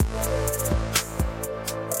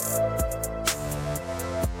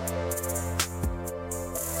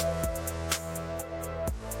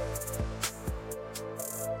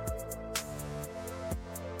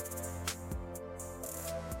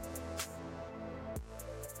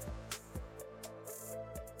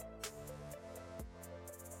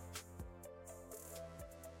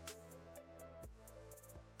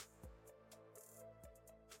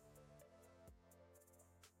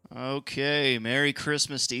Okay, Merry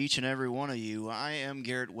Christmas to each and every one of you. I am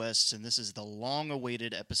Garrett West, and this is the long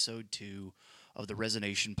awaited episode 2 of the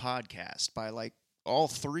Resonation podcast by all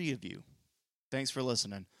three of you. Thanks for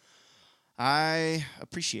listening. I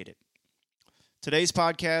appreciate it. Today's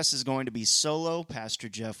podcast is going to be solo. Pastor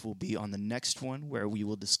Jeff will be on the next one where we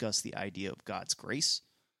will discuss the idea of God's grace.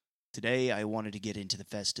 Today, I wanted to get into the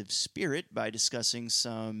festive spirit by discussing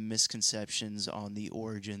some misconceptions on the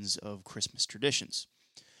origins of Christmas traditions.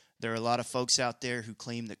 There are a lot of folks out there who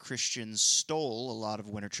claim that Christians stole a lot of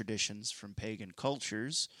winter traditions from pagan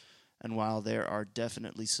cultures, and while there are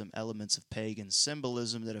definitely some elements of pagan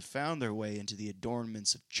symbolism that have found their way into the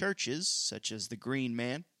adornments of churches, such as the green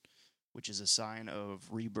man, which is a sign of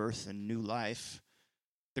rebirth and new life,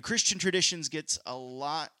 the Christian traditions gets a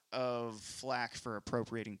lot of flack for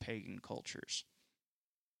appropriating pagan cultures.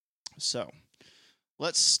 So,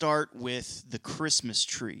 let's start with the Christmas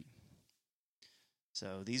tree.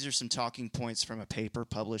 So these are some talking points from a paper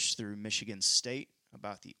published through Michigan State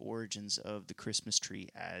about the origins of the Christmas tree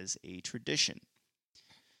as a tradition.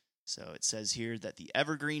 So it says here that the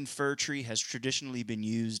evergreen fir tree has traditionally been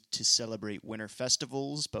used to celebrate winter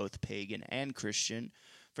festivals, both pagan and Christian,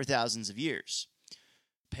 for thousands of years.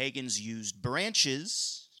 Pagans used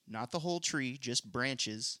branches, not the whole tree, just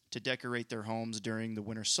branches, to decorate their homes during the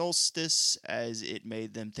winter solstice, as it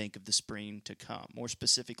made them think of the spring to come. More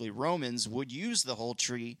specifically, Romans would use the whole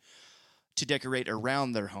tree to decorate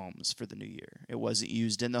around their homes for the new year. It wasn't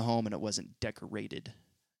used in the home, and it wasn't decorated.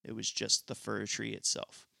 It was just the fir tree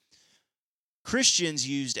itself. Christians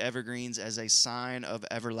used evergreens as a sign of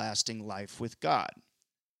everlasting life with God.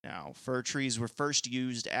 Now, fir trees were first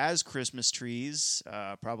used as Christmas trees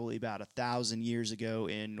probably about 1,000 years ago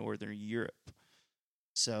in Northern Europe.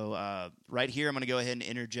 So right here, I'm going to go ahead and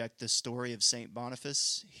interject the story of St.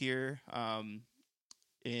 Boniface here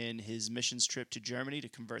in his missions trip to Germany to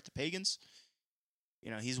convert the pagans. You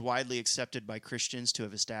know, he's widely accepted by Christians to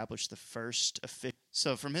have established the first official.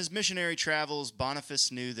 So from his missionary travels,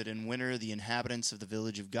 Boniface knew that in winter, the inhabitants of the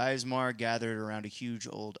village of Geismar gathered around a huge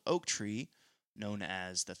old oak tree known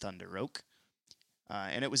as the Thunder Oak,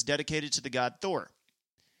 and it was dedicated to the god Thor.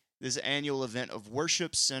 This annual event of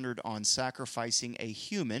worship centered on sacrificing a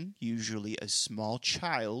human, usually a small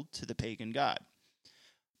child, to the pagan god.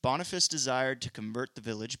 Boniface desired to convert the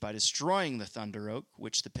village by destroying the Thunder Oak,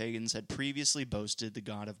 which the pagans had previously boasted the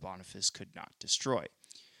god of Boniface could not destroy.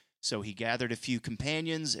 So he gathered a few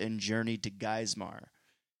companions and journeyed to Geismar.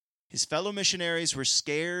 His fellow missionaries were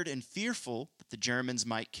scared and fearful that the Germans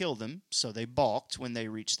might kill them, so they balked when they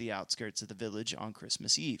reached the outskirts of the village on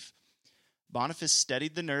Christmas Eve. Boniface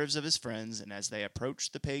steadied the nerves of his friends, and as they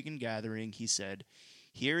approached the pagan gathering, he said,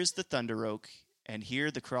 "Here is the Thunder Oak, and here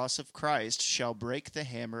the cross of Christ shall break the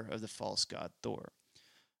hammer of the false god Thor."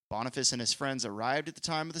 Boniface and his friends arrived at the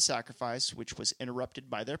time of the sacrifice, which was interrupted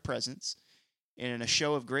by their presence. And in a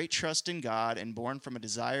show of great trust in God and born from a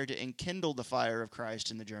desire to enkindle the fire of Christ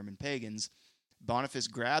in the German pagans, Boniface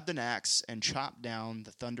grabbed an axe and chopped down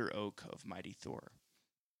the Thunder Oak of mighty Thor.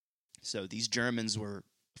 So these Germans were,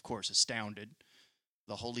 of course, astounded.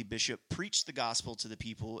 The holy bishop preached the gospel to the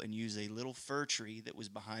people and used a little fir tree that was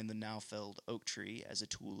behind the now felled oak tree as a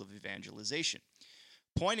tool of evangelization.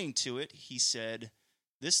 Pointing to it, he said,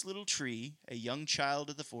 "This little tree, a young child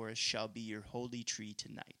of the forest, shall be your holy tree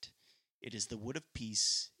tonight. It is the wood of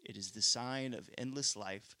peace. It is the sign of endless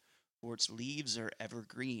life, for its leaves are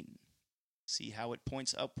evergreen. See how it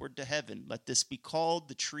points upward to heaven. Let this be called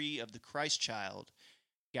the tree of the Christ child.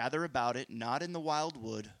 Gather about it, not in the wild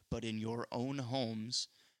wood, but in your own homes.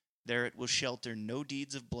 There it will shelter no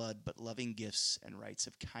deeds of blood, but loving gifts and rites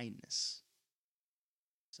of kindness."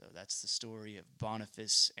 So that's the story of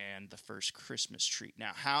Boniface and the first Christmas tree.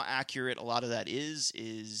 Now, how accurate a lot of that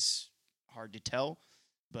is hard to tell.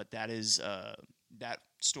 But that is that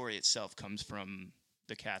story itself comes from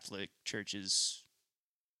the Catholic Church's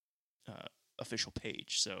official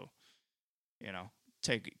page. So, you know,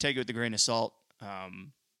 take it with a grain of salt.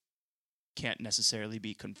 Can't necessarily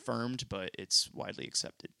be confirmed, but it's widely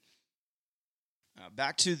accepted.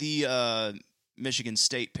 Back to the Michigan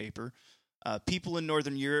State paper. People in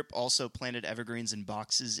Northern Europe also planted evergreens in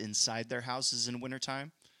boxes inside their houses in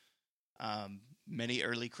wintertime. Many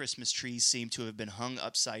early Christmas trees seem to have been hung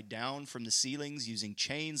upside down from the ceilings using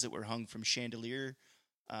chains that were hung from chandelier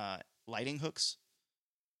lighting hooks.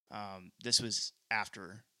 This was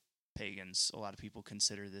after pagans. A lot of people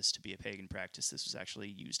consider this to be a pagan practice. This was actually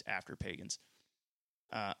used after pagans.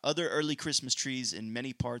 Other early Christmas trees in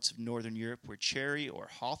many parts of Northern Europe were cherry or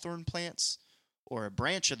hawthorn plants, or a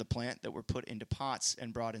branch of the plant that were put into pots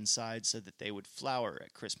and brought inside so that they would flower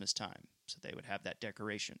at Christmas time. So they would have that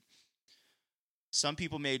decoration. Some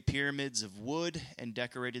people made pyramids of wood and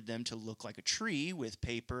decorated them to look like a tree with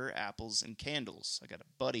paper, apples, and candles. I got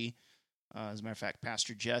a buddy, as a matter of fact,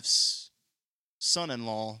 Pastor Jeff's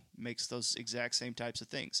son-in-law makes those exact same types of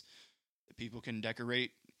things that people can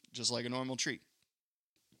decorate just like a normal tree.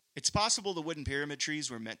 It's possible the wooden pyramid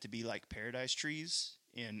trees were meant to be like paradise trees.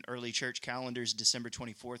 In early church calendars, December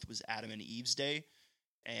 24th was Adam and Eve's day,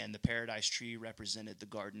 and the paradise tree represented the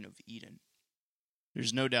Garden of Eden.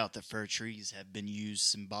 There's no doubt that fir trees have been used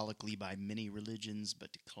symbolically by many religions,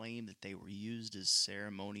 but to claim that they were used as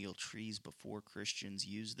ceremonial trees before Christians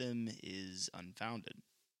used them is unfounded.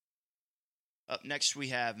 Up next, we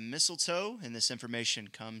have mistletoe, and this information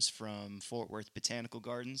comes from Fort Worth Botanical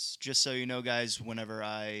Gardens. Just so you know, guys, whenever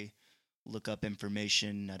I look up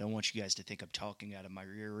information, I don't want you guys to think I'm talking out of my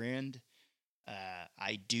rear end.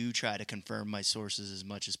 I do try to confirm my sources as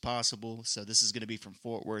much as possible, so this is going to be from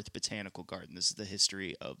Fort Worth Botanical Garden. This is the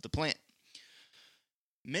history of the plant.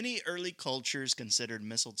 Many early cultures considered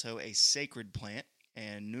mistletoe a sacred plant,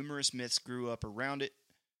 and numerous myths grew up around it.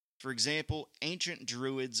 For example, ancient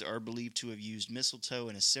Druids are believed to have used mistletoe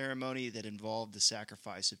in a ceremony that involved the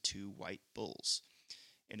sacrifice of 2 white bulls.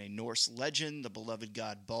 In a Norse legend, the beloved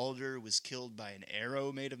god Balder was killed by an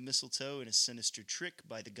arrow made of mistletoe in a sinister trick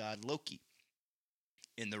by the god Loki.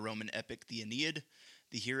 In the Roman epic The Aeneid,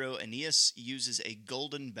 the hero Aeneas uses a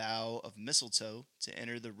golden bough of mistletoe to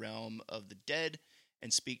enter the realm of the dead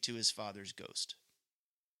and speak to his father's ghost.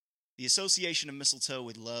 The association of mistletoe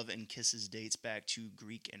with love and kisses dates back to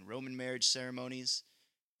Greek and Roman marriage ceremonies.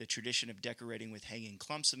 The tradition of decorating with hanging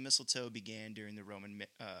clumps of mistletoe began during the Roman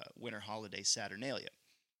winter holiday Saturnalia.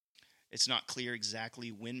 It's not clear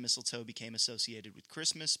exactly when mistletoe became associated with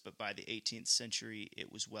Christmas, but by the 18th century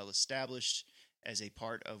it was well established as a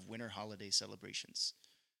part of winter holiday celebrations.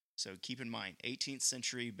 So keep in mind, 18th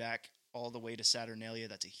century back all the way to Saturnalia,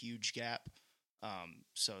 that's a huge gap.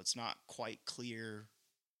 So it's not quite clear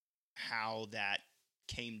how that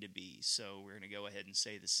came to be. So we're going to go ahead and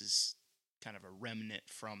say this is kind of a remnant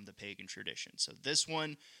from the pagan tradition. So this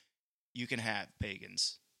one, you can have,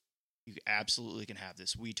 pagans. You absolutely can have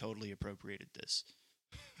this. We totally appropriated this.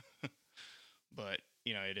 But,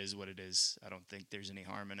 it is what it is. I don't think there's any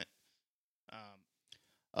harm in it.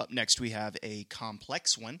 Up next, we have a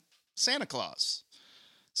complex one, Santa Claus.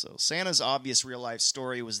 So Santa's obvious real-life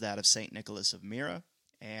story was that of St. Nicholas of Myra,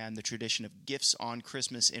 and the tradition of gifts on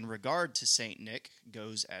Christmas in regard to St. Nick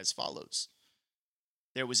goes as follows.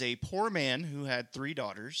 There was a poor man who had 3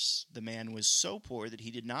 daughters. The man was so poor that he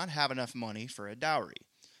did not have enough money for a dowry,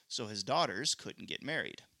 so his daughters couldn't get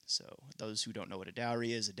married. So those who don't know what a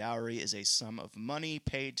dowry is a sum of money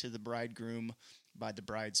paid to the bridegroom by the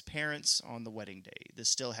bride's parents on the wedding day. This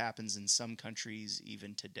still happens in some countries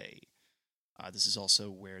even today. This is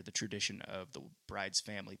also where the tradition of the bride's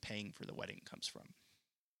family paying for the wedding comes from.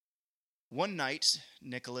 One night,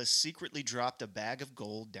 Nicholas secretly dropped a bag of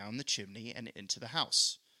gold down the chimney and into the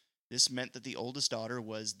house. This meant that the oldest daughter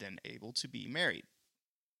was then able to be married.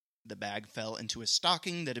 The bag fell into a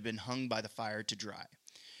stocking that had been hung by the fire to dry.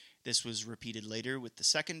 This was repeated later with the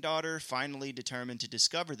second daughter. Finally determined to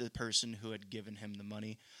discover the person who had given him the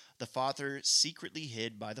money, the father secretly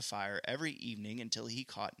hid by the fire every evening until he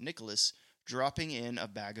caught Nicholas dropping in a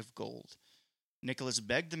bag of gold. Nicholas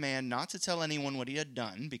begged the man not to tell anyone what he had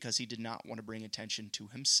done because he did not want to bring attention to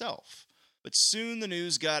himself. But soon the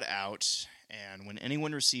news got out, and when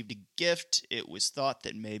anyone received a gift, it was thought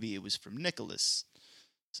that maybe it was from Nicholas.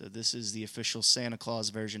 So this is the official Santa Claus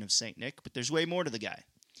version of St. Nick, but there's way more to the guy.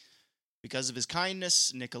 Because of his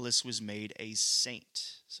kindness, Nicholas was made a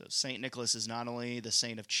saint. So St. Nicholas is not only the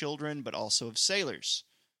saint of children, but also of sailors.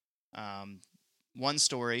 One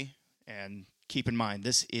story, and keep in mind,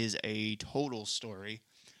 this is a total story.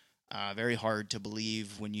 Very hard to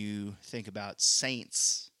believe when you think about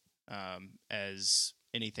saints as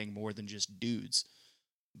anything more than just dudes.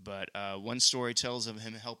 But one story tells of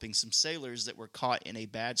him helping some sailors that were caught in a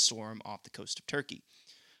bad storm off the coast of Turkey.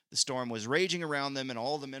 The storm was raging around them, and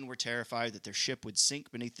all the men were terrified that their ship would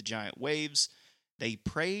sink beneath the giant waves. They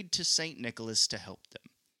prayed to St. Nicholas to help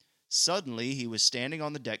them. Suddenly, he was standing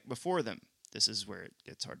on the deck before them. This is where it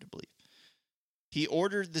gets hard to believe. He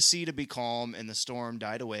ordered the sea to be calm, and the storm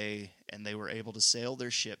died away, and they were able to sail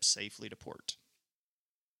their ship safely to port.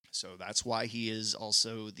 So that's why he is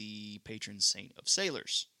also the patron saint of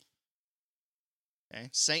sailors. Okay.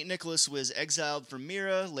 St. Nicholas was exiled from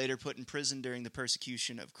Myra, later put in prison during the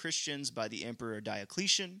persecution of Christians by the Emperor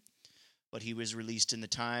Diocletian, but he was released in the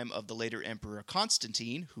time of the later Emperor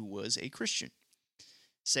Constantine, who was a Christian.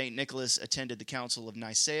 St. Nicholas attended the Council of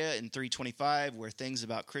Nicaea in 325, where things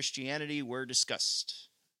about Christianity were discussed.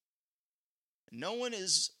 No one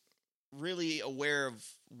is really aware of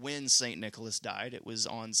when St. Nicholas died. It was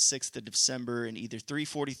on 6th of December in either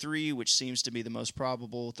 343, which seems to be the most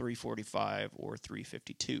probable, 345, or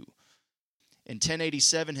 352. In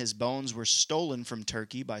 1087, his bones were stolen from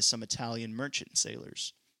Turkey by some Italian merchant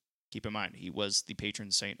sailors. Keep in mind, he was the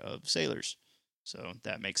patron saint of sailors, so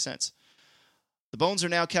that makes sense. The bones are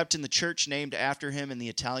now kept in the church named after him in the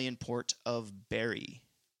Italian port of Bari.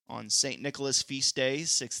 On St. Nicholas' feast day,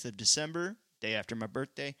 6th of December, day after my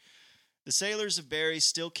birthday, the sailors of Bari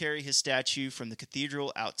still carry his statue from the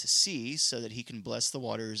cathedral out to sea so that he can bless the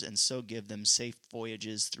waters and so give them safe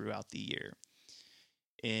voyages throughout the year.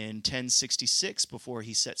 In 1066, before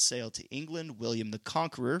he set sail to England, William the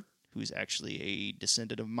Conqueror, who's actually a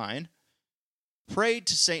descendant of mine, prayed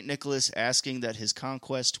to St. Nicholas asking that his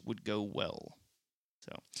conquest would go well.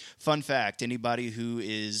 So, fun fact, anybody who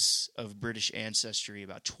is of British ancestry,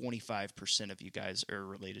 about 25% of you guys are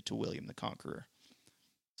related to William the Conqueror.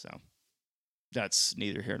 So, that's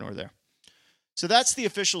neither here nor there. So that's the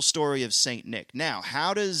official story of St. Nick. Now,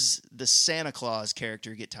 how does the Santa Claus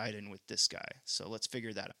character get tied in with this guy? So let's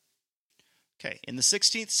figure that out. Okay, in the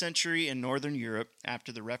 16th century in Northern Europe,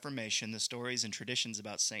 after the Reformation, the stories and traditions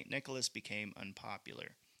about St. Nicholas became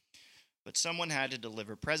unpopular. But someone had to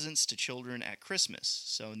deliver presents to children at Christmas.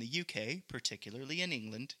 So in the UK, particularly in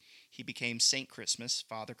England, he became Saint Christmas,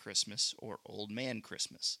 Father Christmas, or Old Man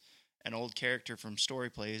Christmas, an old character from story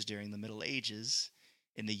plays during the Middle Ages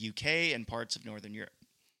in the UK and parts of Northern Europe.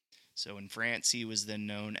 So in France, he was then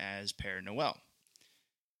known as Père Noël.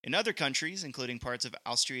 In other countries, including parts of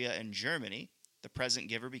Austria and Germany, the present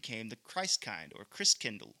giver became the Christkind or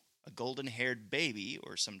Christkindl, a golden-haired baby,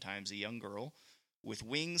 or sometimes a young girl, with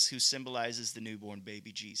wings who symbolizes the newborn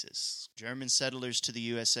baby Jesus. German settlers to the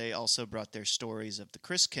USA also brought their stories of the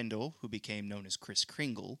Christkindl, who became known as Kris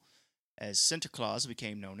Kringle, as Sinterklaas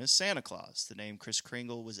became known as Santa Claus. The name Kris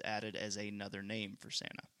Kringle was added as another name for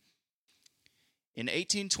Santa. In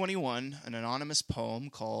 1821, an anonymous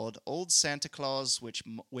poem called Old Santa Claus, which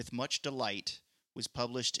with much delight, was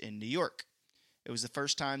published in New York. It was the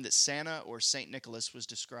first time that Santa or St. Nicholas was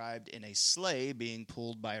described in a sleigh being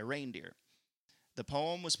pulled by a reindeer. The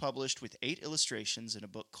poem was published with 8 illustrations in a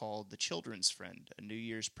book called The Children's Friend, a New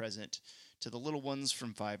Year's present to the little ones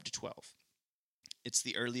from 5 to 12. It's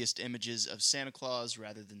the earliest images of Santa Claus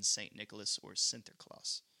rather than St. Nicholas or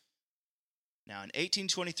Sinterklaas. Now, in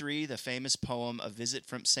 1823, the famous poem A Visit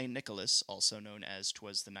from St. Nicholas, also known as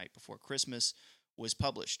 'Twas the Night Before Christmas, was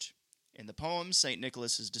published. In the poem, St.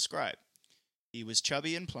 Nicholas is described. He was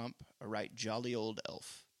chubby and plump, a right jolly old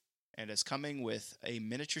elf, and as coming with a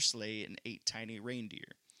miniature sleigh and 8 tiny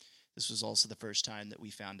reindeer. This was also the first time that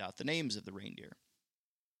we found out the names of the reindeer.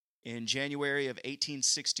 In January of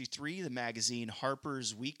 1863, the magazine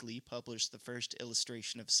Harper's Weekly published the first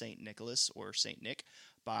illustration of St. Nicholas, or St. Nick,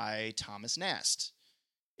 by Thomas Nast.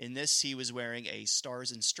 In this, he was wearing a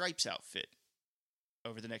Stars and Stripes outfit.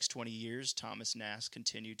 Over the next 20 years, Thomas Nast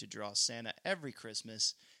continued to draw Santa every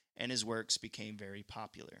Christmas, and his works became very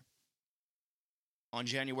popular. On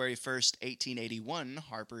January 1st, 1881,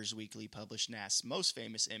 Harper's Weekly published Nast's most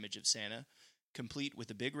famous image of Santa, complete with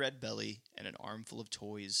a big red belly and an armful of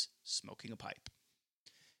toys, smoking a pipe.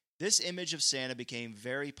 This image of Santa became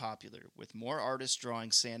very popular, with more artists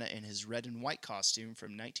drawing Santa in his red and white costume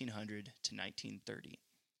from 1900 to 1930.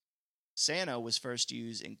 Santa was first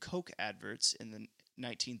used in Coke adverts in the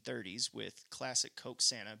 1930s, with classic Coke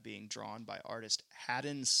Santa being drawn by artist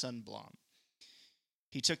Haddon Sundblom.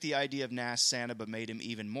 He took the idea of Nast's Santa but made him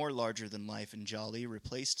even more larger than life and jolly,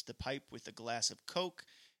 replaced the pipe with a glass of Coke,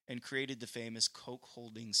 and created the famous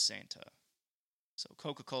Coke-holding Santa. So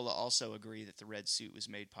Coca-Cola also agree that the red suit was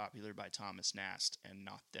made popular by Thomas Nast and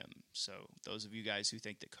not them. So those of you guys who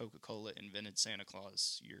think that Coca-Cola invented Santa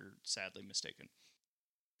Claus, you're sadly mistaken.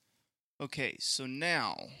 Okay, so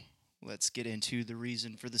now let's get into the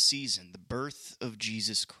reason for the season, the birth of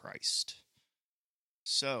Jesus Christ.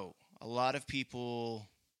 So, a lot of people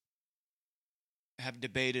have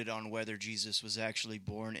debated on whether Jesus was actually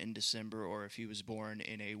born in December or if he was born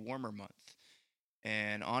in a warmer month.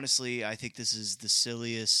 And honestly, I think this is the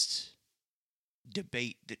silliest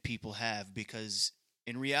debate that people have, because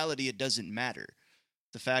in reality, it doesn't matter.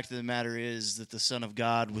 The fact of the matter is that the Son of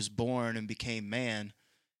God was born and became man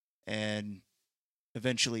and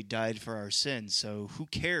eventually died for our sins. So who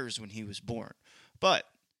cares when he was born? But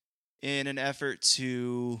in an effort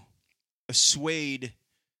to assuade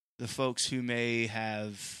the folks who may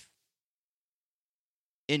have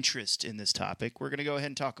interest in this topic, we're going to go ahead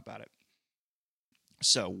and talk about it.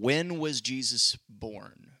 So, when was Jesus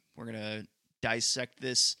born? We're going to dissect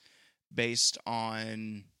this based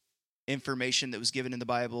on information that was given in the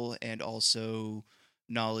Bible and also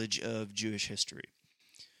knowledge of Jewish history.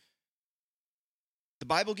 The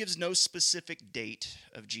Bible gives no specific date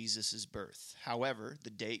of Jesus' birth. However, the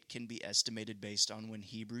date can be estimated based on when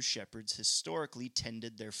Hebrew shepherds historically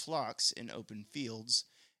tended their flocks in open fields,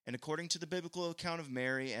 and according to the biblical account of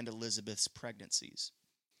Mary and Elizabeth's pregnancies.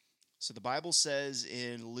 So the Bible says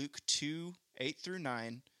in Luke 2, 8 through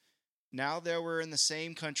 9, "Now there were in the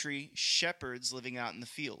same country shepherds living out in the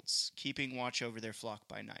fields, keeping watch over their flock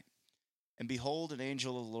by night. And behold, an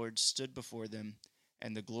angel of the Lord stood before them,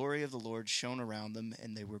 and the glory of the Lord shone around them,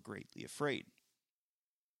 and they were greatly afraid."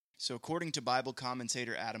 So according to Bible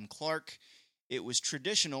commentator Adam Clark, it was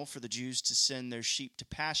traditional for the Jews to send their sheep to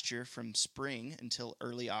pasture from spring until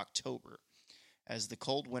early October. As the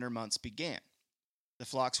cold winter months began, the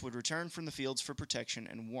flocks would return from the fields for protection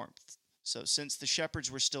and warmth. So since the shepherds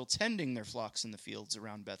were still tending their flocks in the fields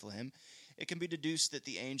around Bethlehem, it can be deduced that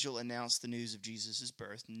the angel announced the news of Jesus'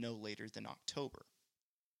 birth no later than October.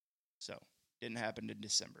 So, didn't happen in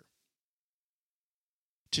December.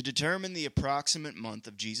 To determine the approximate month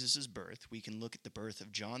of Jesus' birth, we can look at the birth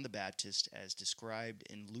of John the Baptist as described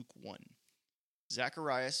in Luke 1.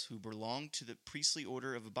 Zacharias, who belonged to the priestly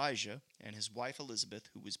order of Abijah, and his wife Elizabeth,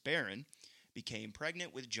 who was barren, became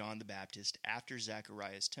pregnant with John the Baptist after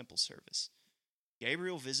Zacharias' temple service.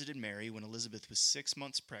 Gabriel visited Mary when Elizabeth was 6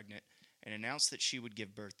 months pregnant and announced that she would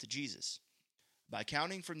give birth to Jesus. By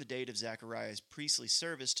counting from the date of Zacharias' priestly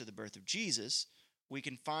service to the birth of Jesus, we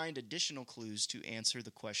can find additional clues to answer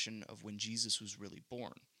the question of when Jesus was really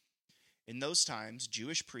born. In those times,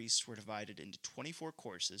 Jewish priests were divided into 24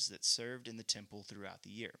 courses that served in the temple throughout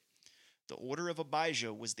the year. The order of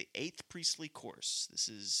Abijah was the 8th priestly course. This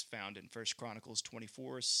is found in 1 Chronicles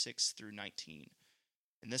 24, 6 through 19.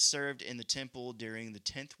 And this served in the temple during the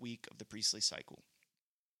 10th week of the priestly cycle.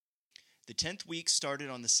 The 10th week started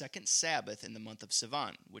on the second Sabbath in the month of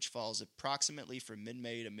Sivan, which falls approximately from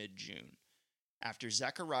mid-May to mid-June. After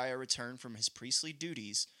Zechariah returned from his priestly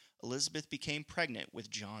duties, Elizabeth became pregnant with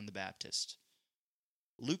John the Baptist.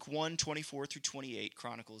 Luke 1, 24 through 28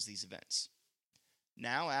 chronicles these events.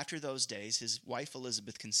 "Now after those days his wife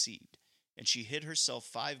Elizabeth conceived, and she hid herself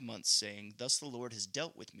 5 months, saying, 'Thus the Lord has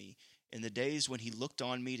dealt with me in the days when he looked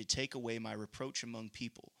on me to take away my reproach among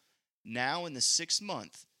people. Now in the 6th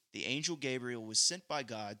month, the angel Gabriel was sent by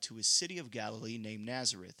God to a city of Galilee named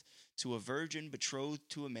Nazareth, to a virgin betrothed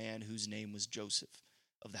to a man whose name was Joseph,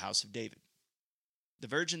 of the house of David. The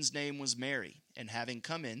virgin's name was Mary, and having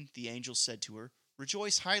come in, the angel said to her,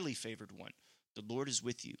 'Rejoice, highly favored one, the Lord is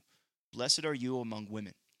with you. Blessed are you among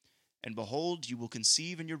women. And behold, you will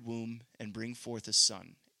conceive in your womb and bring forth a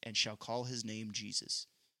son, and shall call his name Jesus.'"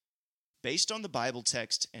 Based on the Bible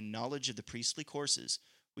text and knowledge of the priestly courses,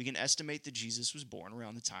 we can estimate that Jesus was born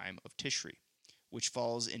around the time of Tishri, which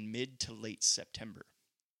falls in mid to late September.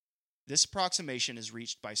 This approximation is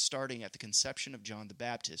reached by starting at the conception of John the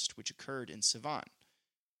Baptist, which occurred in Sivan.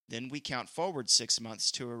 Then we count forward 6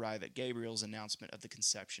 months to arrive at Gabriel's announcement of the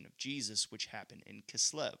conception of Jesus, which happened in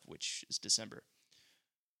Kislev, which is December.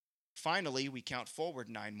 Finally, we count forward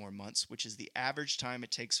 9 more months, which is the average time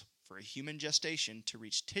it takes for a human gestation to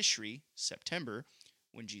reach Tishri, September,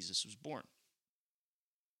 when Jesus was born.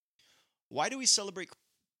 Why do we celebrate?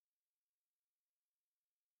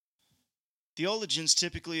 Theologians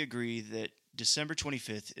typically agree that December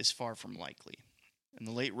 25th is far from likely. In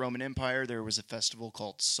the late Roman Empire, there was a festival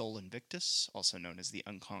called Sol Invictus, also known as the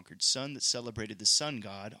Unconquered Sun, that celebrated the sun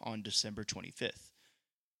god on December 25th.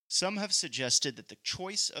 Some have suggested that the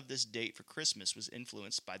choice of this date for Christmas was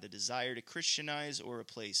influenced by the desire to Christianize or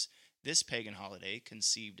replace this pagan holiday,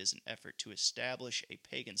 conceived as an effort to establish a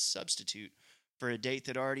pagan substitute for a date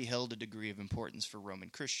that already held a degree of importance for Roman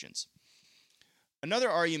Christians. Another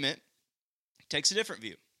argument takes a different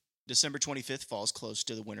view. December 25th falls close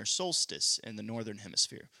to the winter solstice in the northern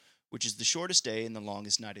hemisphere, which is the shortest day and the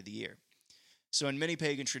longest night of the year. So in many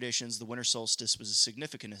pagan traditions, the winter solstice was a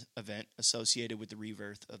significant event associated with the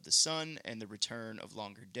rebirth of the sun and the return of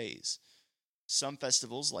longer days. Some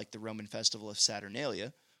festivals, like the Roman festival of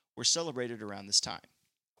Saturnalia, were celebrated around this time,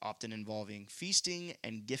 often involving feasting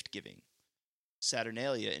and gift-giving.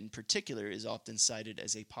 Saturnalia, in particular, is often cited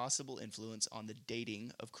as a possible influence on the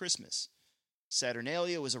dating of Christmas.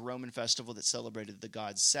 Saturnalia was a Roman festival that celebrated the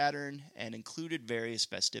god Saturn and included various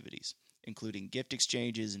festivities, including gift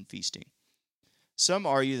exchanges and feasting. Some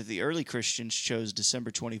argue that the early Christians chose December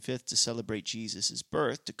 25th to celebrate Jesus'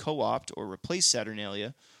 birth to co-opt or replace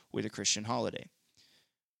Saturnalia with a Christian holiday.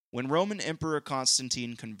 When Roman Emperor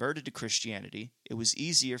Constantine converted to Christianity, it was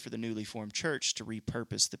easier for the newly formed church to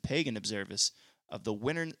repurpose the pagan observance of the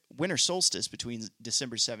winter solstice between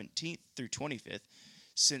December 17th through 25th,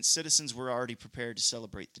 since citizens were already prepared to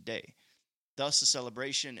celebrate the day. Thus, a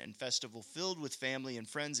celebration and festival filled with family and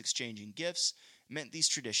friends exchanging gifts meant these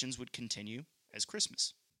traditions would continue as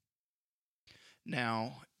Christmas.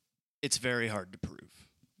 Now, it's very hard to prove,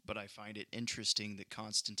 but I find it interesting that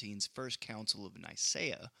Constantine's first council of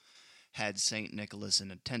Nicaea had St. Nicholas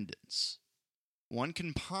in attendance. One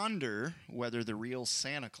can ponder whether the real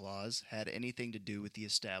Santa Claus had anything to do with the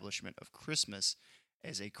establishment of Christmas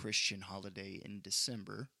as a Christian holiday in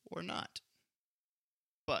December or not.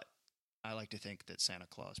 But I like to think that Santa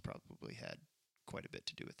Claus probably had quite a bit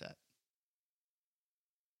to do with that.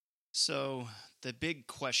 So the big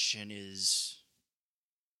question is,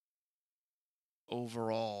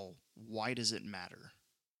 overall, why does it matter,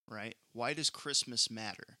 right? Why does Christmas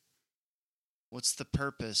matter? What's the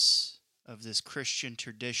purpose of this Christian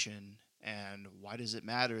tradition, and why does it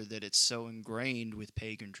matter that it's so ingrained with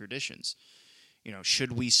pagan traditions?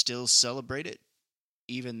 Should we still celebrate it,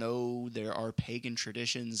 even though there are pagan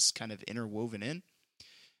traditions kind of interwoven in?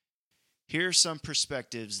 Here are some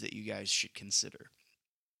perspectives that you guys should consider.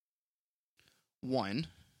 One,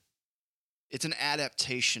 it's an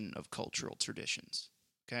adaptation of cultural traditions,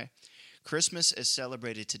 okay? Christmas, as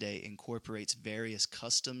celebrated today, incorporates various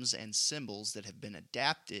customs and symbols that have been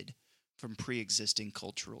adapted from pre-existing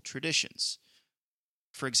cultural traditions.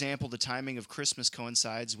 For example, the timing of Christmas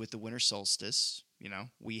coincides with the winter solstice.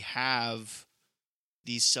 We have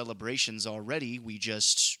these celebrations already. We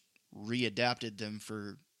just readapted them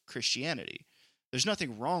for Christianity. There's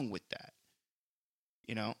nothing wrong with that.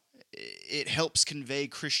 It helps convey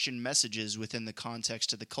Christian messages within the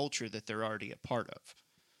context of the culture that they're already a part of.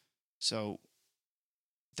 So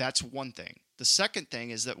that's one thing. The second thing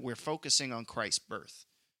is that we're focusing on Christ's birth,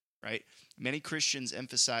 right? Many Christians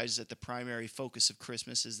emphasize that the primary focus of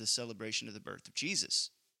Christmas is the celebration of the birth of Jesus.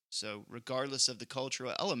 So regardless of the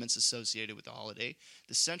cultural elements associated with the holiday,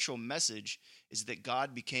 the central message is that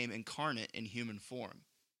God became incarnate in human form.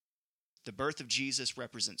 The birth of Jesus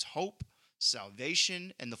represents hope,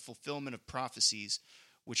 salvation, and the fulfillment of prophecies,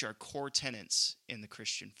 which are core tenets in the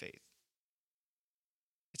Christian faith.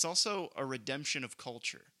 It's also a redemption of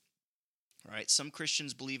culture. All right, some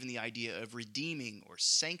Christians believe in the idea of redeeming or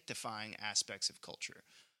sanctifying aspects of culture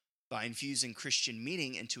by infusing Christian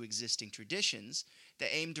meaning into existing traditions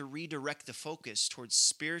that aim to redirect the focus towards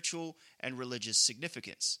spiritual and religious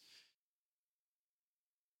significance.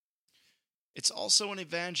 It's also an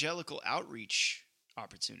evangelical outreach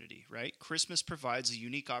opportunity, right? Christmas provides a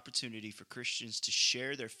unique opportunity for Christians to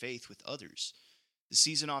share their faith with others. The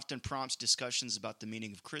season often prompts discussions about the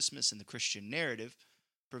meaning of Christmas in the Christian narrative,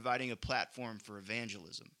 providing a platform for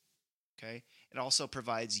evangelism, okay? It also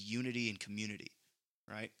provides unity and community,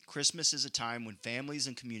 right? Christmas is a time when families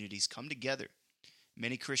and communities come together.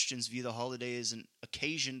 Many Christians view the holiday as an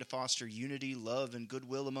occasion to foster unity, love, and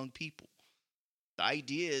goodwill among people. The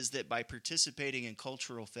idea is that by participating in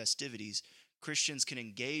cultural festivities, Christians can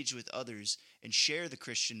engage with others and share the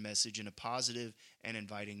Christian message in a positive and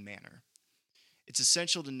inviting manner. It's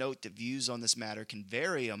essential to note that views on this matter can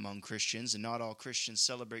vary among Christians, and not all Christians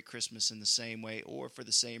celebrate Christmas in the same way or for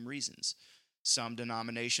the same reasons. Some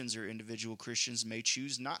denominations or individual Christians may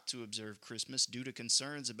choose not to observe Christmas due to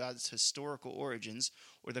concerns about its historical origins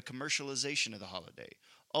or the commercialization of the holiday.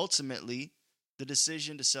 Ultimately, the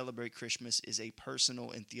decision to celebrate Christmas is a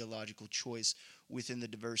personal and theological choice within the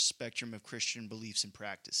diverse spectrum of Christian beliefs and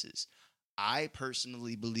practices. I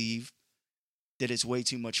personally believe that it's way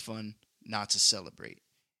too much fun not to celebrate.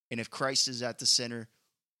 And if Christ is at the center,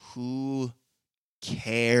 who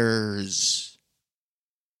cares?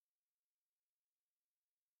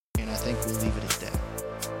 And I think we'll leave it at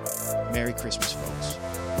that. Merry Christmas, folks.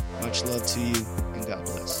 Much love to you, and God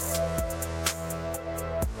bless.